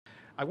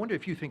I wonder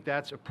if you think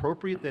that's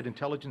appropriate that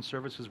intelligence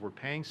services were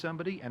paying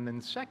somebody. And then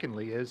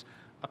secondly is,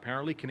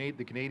 apparently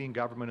the Canadian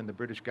government and the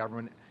British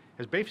government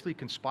has basically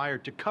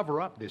conspired to cover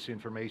up this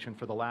information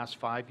for the last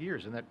 5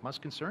 years, and that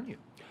must concern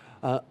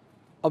you.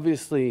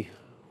 Obviously,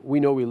 we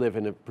know we live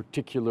in a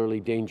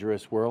particularly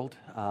dangerous world.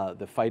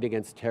 The fight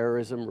against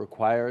terrorism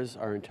requires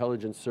our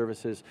intelligence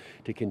services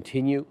to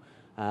continue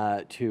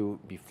to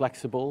be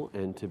flexible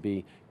and to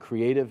be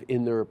creative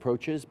in their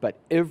approaches, but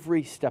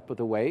every step of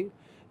the way,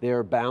 they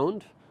are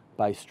bound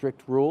by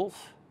strict rules,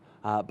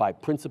 by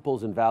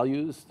principles and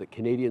values that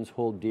Canadians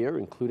hold dear,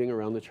 including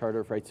around the Charter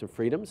of Rights and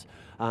Freedoms,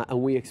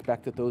 and we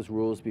expect that those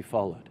rules be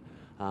followed.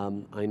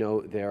 I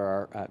know there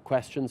are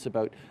questions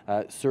about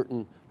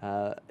certain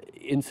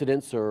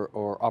incidents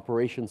or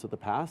operations of the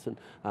past, and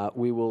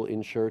we will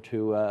ensure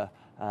to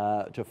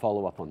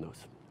follow up on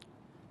those.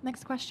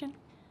 Next question.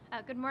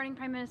 Good morning,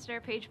 Prime Minister.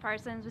 Paige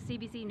Parsons with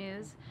CBC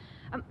News.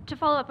 To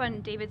follow up on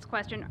David's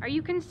question, are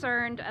you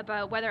concerned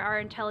about whether our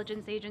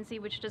intelligence agency,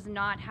 which does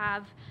not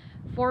have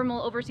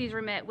formal overseas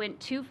remit, went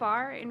too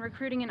far in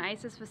recruiting an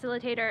ISIS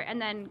facilitator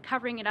and then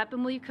covering it up?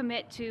 And will you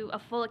commit to a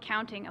full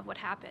accounting of what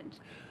happened?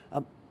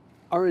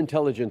 Our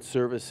intelligence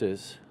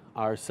services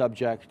are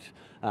subject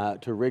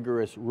to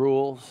rigorous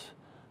rules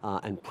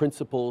and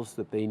principles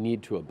that they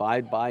need to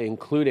abide by,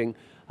 including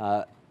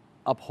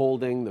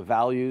upholding the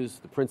values,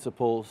 the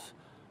principles,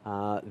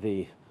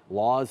 the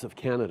laws of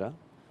Canada.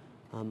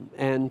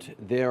 And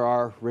there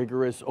are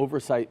rigorous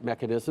oversight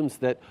mechanisms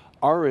that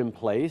are in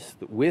place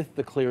with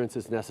the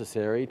clearances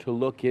necessary to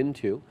look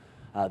into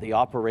the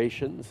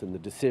operations and the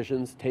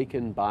decisions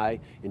taken by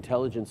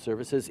intelligence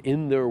services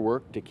in their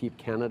work to keep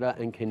Canada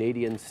and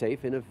Canadians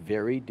safe in a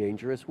very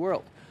dangerous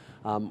world.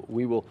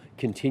 We will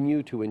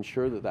continue to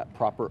ensure that that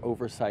proper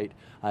oversight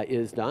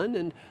is done,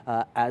 and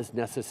as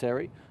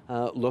necessary,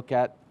 look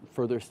at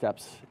further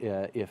steps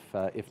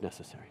if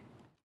necessary.